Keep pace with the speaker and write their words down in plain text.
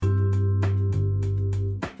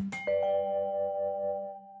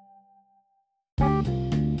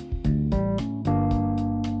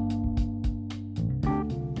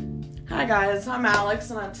guys, I'm Alex,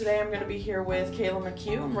 and today I'm going to be here with Kayla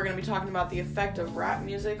McHugh, and we're going to be talking about the effect of rap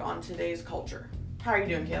music on today's culture. How are you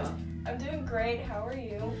doing, Kayla? I'm doing great. How are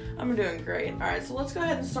you? I'm doing great. Alright, so let's go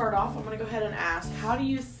ahead and start off. I'm going to go ahead and ask, how do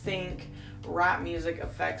you think rap music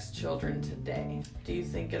affects children today? Do you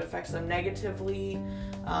think it affects them negatively,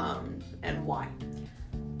 and why?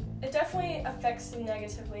 It definitely affects them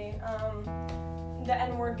negatively. The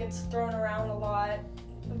N-word gets thrown around a lot,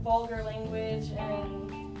 vulgar language, and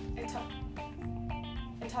it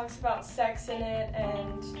talks about sex in it,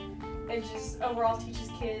 and it just overall teaches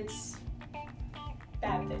kids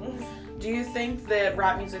bad things. Do you think that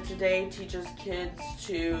rap music today teaches kids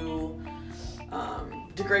to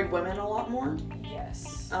degrade women a lot more?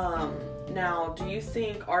 Yes. Now, do you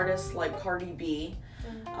think artists like Cardi B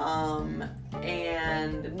and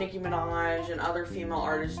Nicki Minaj and other female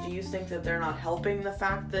artists, do you think that they're not helping the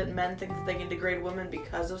fact that men think that they can degrade women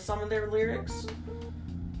because of some of their lyrics?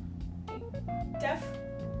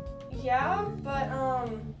 Yeah, but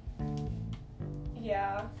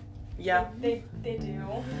Yeah. They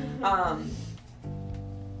do.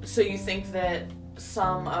 So you think that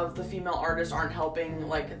some of the female artists aren't helping,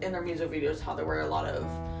 like in their music videos, how they wear a lot of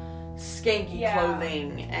skanky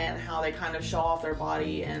clothing and how they kind of show off their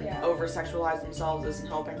body and over-sexualize themselves isn't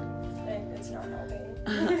helping? It's not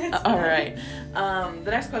helping. All right. The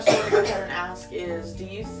next question I'm going to go ahead and ask is, do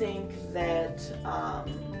you think that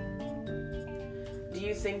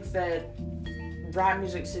rap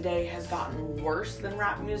music today has gotten worse than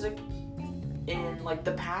rap music in, like,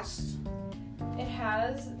 the past? It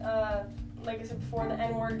has. Like I said before, the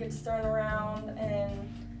N-word gets thrown around, and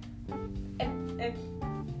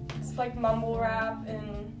it's like mumble rap,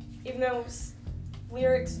 and even though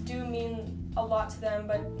lyrics do mean a lot to them,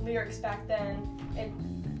 but lyrics back then, it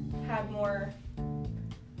had more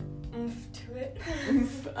oomph to it.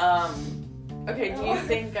 Okay, do you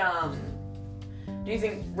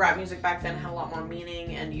think rap music back then had a lot more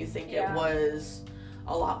meaning, and do you think it was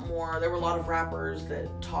a lot more, there were a lot of rappers that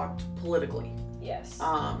talked politically? Yes.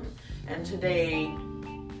 And today,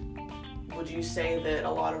 would you say that a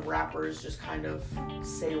lot of rappers just kind of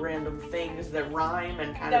say random things that rhyme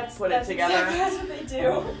and kind of put it together? That's what they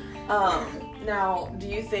do. Now, do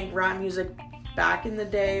you think rap music back in the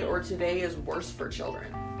day or today is worse for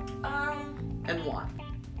children? And why?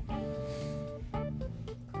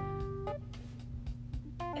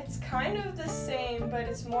 It's kind of the same, but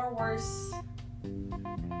it's more worse,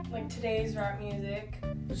 like today's rap music.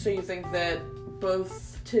 So you think that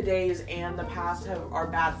both today's and the past are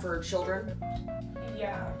bad for children?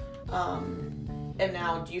 Yeah. And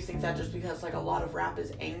now, do you think that just because, like, a lot of rap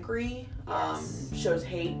is angry, Yes. shows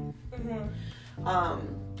hate? Mm-hmm.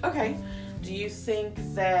 Okay. Do you think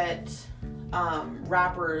that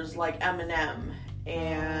rappers like Eminem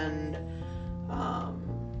and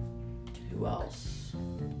who else?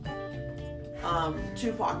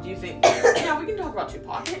 Tupac, do you think... Yeah, we can talk about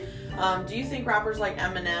Tupac. Do you think rappers like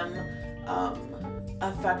Eminem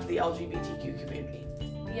affect the LGBTQ community?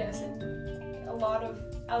 Yes, and a lot of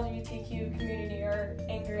LGBTQ community are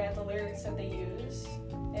angry at the lyrics that they use.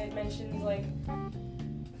 It mentions, like,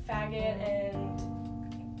 faggot and...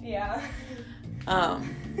 yeah.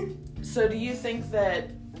 So do you think that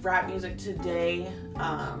rap music today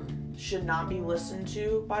should not be listened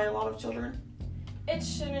to by a lot of children? It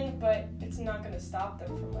shouldn't, but it's not going to stop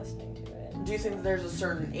them from listening to it. Do you think that there's a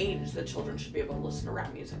certain age that children should be able to listen to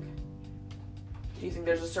rap music? Do you think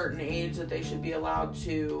there's a certain age that they should be allowed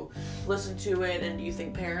to listen to it? And do you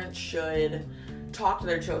think parents should talk to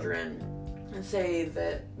their children and say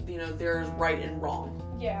that, you know, there's right and wrong?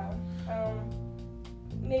 Yeah.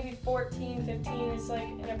 Maybe 14, 15 is like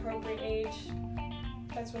an appropriate age.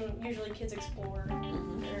 That's when usually kids explore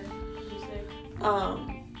their music.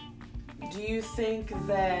 Do you think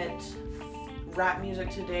that rap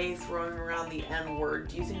music today throwing around the N-word,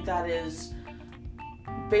 do you think that is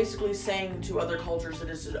basically saying to other cultures that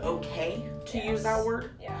it's okay to use that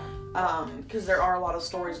word? Yeah. Because there are a lot of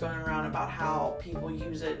stories going around about how people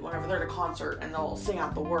use it whenever they're at a concert and they'll sing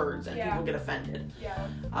out the words and people get offended. Yeah.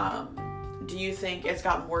 Do you think it's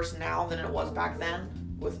gotten worse now than it was back then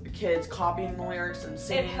with kids copying the lyrics and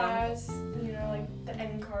singing them? It has, you know, like the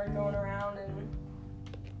N card going around, and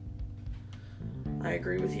I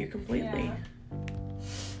agree with you completely. Yeah.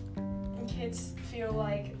 And kids feel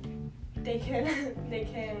like they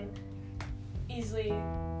can easily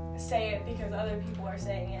say it because other people are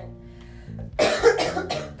saying it.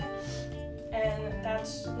 And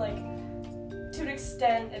that's, like, to an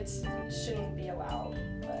extent, it shouldn't be allowed.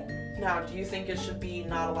 But Now, do you think it should be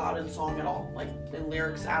not allowed in song at all? Like, in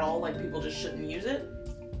lyrics at all? Like, people just shouldn't use it?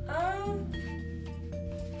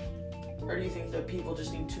 Or do you think that people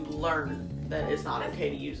just need to learn that it's not okay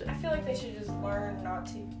to use it? I feel like they should just learn not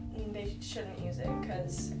to. They shouldn't use it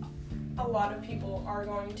because a lot of people are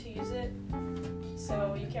going to use it.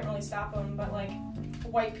 So you can't really stop them. But like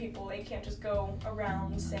white people, they can't just go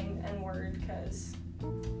around saying the N-word because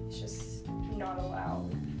it's just not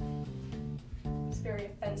allowed. It's very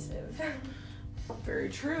offensive. Very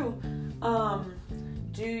true.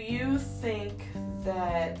 Do you think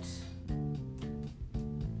that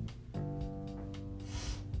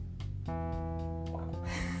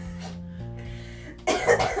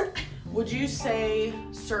would you say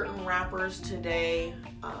certain rappers today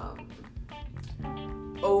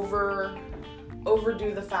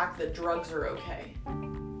overdo the fact that drugs are okay?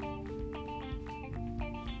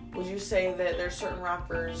 Would you say that there's certain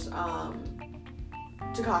rappers,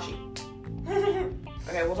 Tekashi?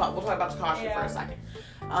 Okay, we'll talk about Tekashi for a second.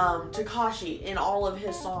 Tekashi, in all of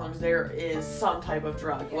his songs, there is some type of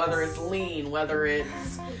drug, yes. Whether it's lean, whether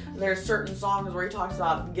it's there's certain songs where he talks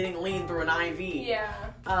about getting lean through an IV. Yeah.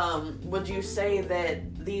 Would you say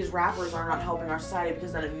that these rappers are not helping our society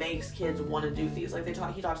because then it makes kids want to do these? Like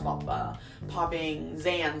he talks about popping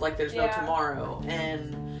Xans like there's no tomorrow,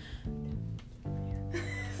 and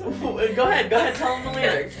go ahead, tell them the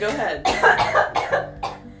lyrics. Go ahead.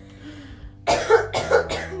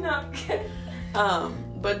 No.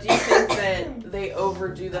 But do you think that they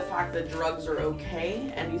overdo the fact that drugs are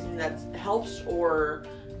okay, and do you think that helps or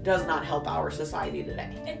does not help our society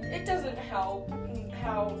today? It doesn't help.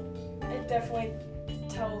 How it definitely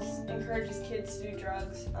encourages kids to do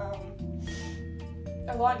drugs.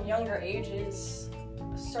 A lot in younger ages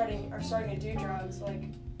are starting to do drugs,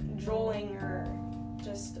 like drooling or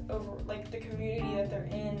just over like the community that they're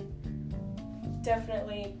in.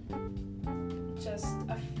 Definitely just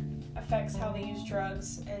affects how they use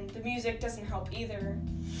drugs, and the music doesn't help either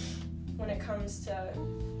when it comes to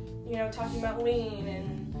talking about lean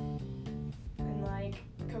and like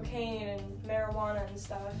cocaine and marijuana and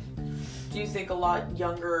stuff. Do you think a lot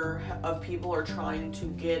younger of people are trying to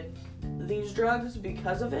get these drugs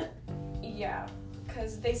because of it? Yeah,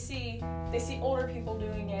 because they see older people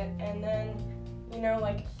doing it, and then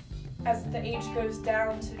like as the age goes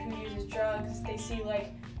down to who uses drugs, they see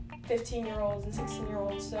like 15-year-olds and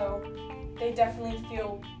 16-year-olds, so they definitely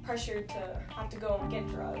feel pressured to have to go and get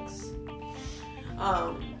drugs.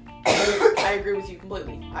 I agree with you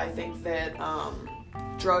completely. I think that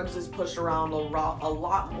drugs is pushed around a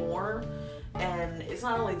lot more, and it's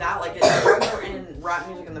not only that, like drugs were in rap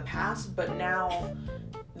music in the past, but now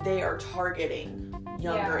they are targeting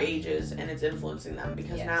younger ages, and it's influencing them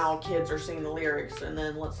because now kids are singing the lyrics. And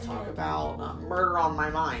then let's talk about Murder on My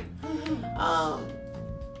Mind.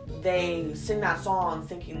 They sing that song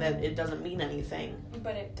thinking that it doesn't mean anything.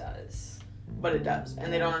 But it does.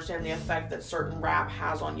 And they don't understand the effect that certain rap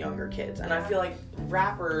has on younger kids. And I feel like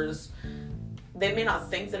rappers, they may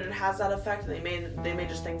not think that it has that effect. They may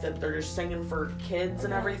just think that they're just singing for kids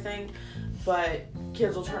and everything. But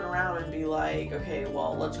kids will turn around and be like, okay,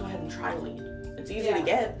 well, let's go ahead and try lean. It's easy to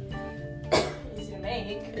get. Easy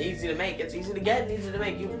to make. It's easy to get and easy to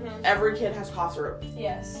make. Every kid has cough syrup.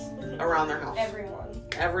 Yes. Around their house.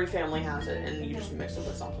 Every family has it, and you just mix it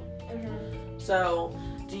with something. So,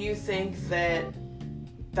 do you think that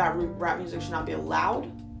rap music should not be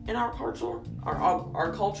allowed in our culture,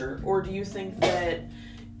 our culture, or do you think that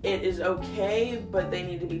it is okay, but they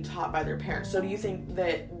need to be taught by their parents? So, do you think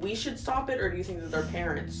that we should stop it, or do you think that their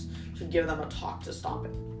parents should give them a talk to stop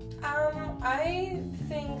it? I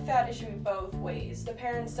think that it should be both ways. The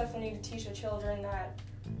parents definitely need to teach the children that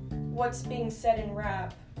what's being said in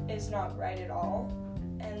rap is not right at all.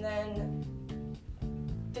 And then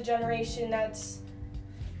the generation that's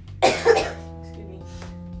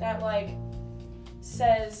that like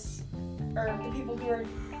says, or the people who are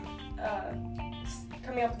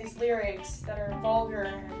coming up with these lyrics that are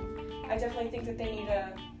vulgar, I definitely think that they need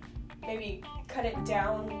to maybe cut it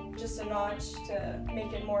down just a notch to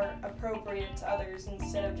make it more appropriate to others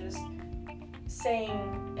instead of just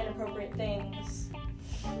saying inappropriate things.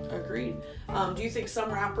 Agreed. Do you think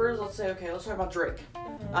some rappers, let's talk about Drake,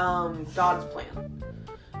 God's Plan.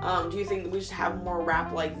 Do you think that we should have more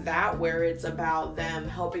rap like that where it's about them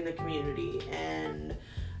helping the community and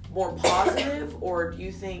more positive, or do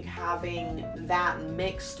you think having that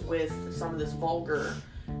mixed with some of this vulgar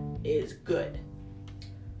is good?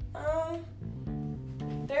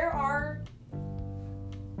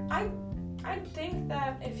 I think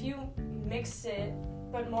that if you mix it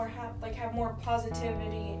but have more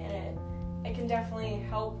positivity in it, it can definitely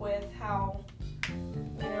help with how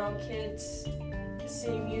kids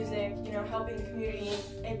singing music, you know, helping the community,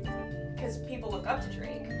 because people look up to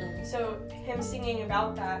Drake. Mm-hmm. So him singing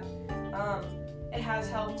about that, it has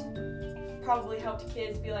probably helped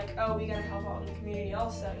kids be like, oh, we gotta help out in the community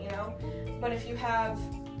also, you know? But if you have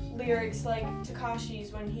lyrics like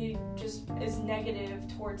Tekashi's when he just is negative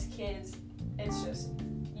towards kids, it's just,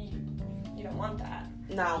 you don't want that.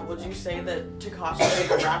 Now, would you say that Tekashi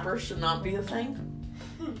as a rapper should not be a thing?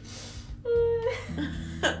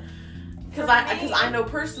 Because I know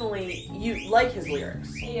personally you like his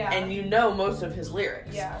lyrics. Yeah. And you know most of his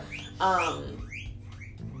lyrics. Yeah.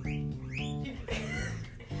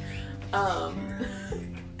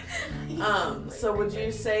 So would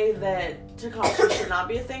you say that Tekashi should not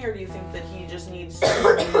be a thing, or do you think that he just needs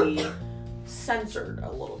to be censored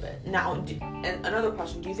a little bit? Now, and another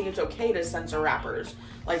question, do you think it's okay to censor rappers?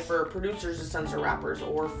 Like for producers to censor rappers,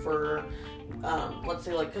 or for, let's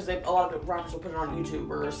say, like, because a lot of rappers will put it on YouTube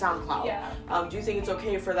or SoundCloud. Yeah. Do you think it's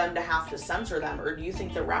okay for them to have to censor them, or do you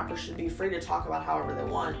think that rappers should be free to talk about however they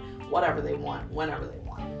want, whatever they want, whenever they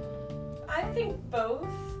want? I think both.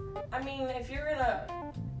 I mean, if you're gonna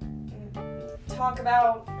talk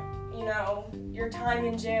about, you know, your time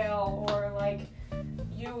in jail, or like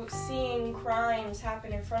you seeing crimes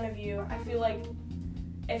happen in front of you, I feel like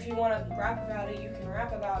if you want to rap about it, you can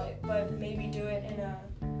rap about it, but maybe do it in a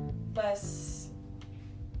less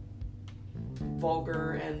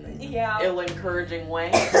vulgar and ill-encouraging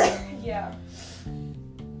way. Yeah.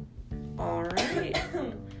 All right.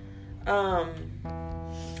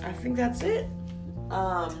 I think that's it.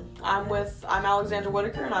 I'm Alexandra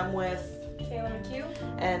Whitaker, and I'm with Chaela McHugh.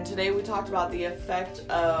 And today we talked about the effect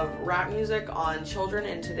of rap music on children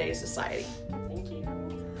in today's society.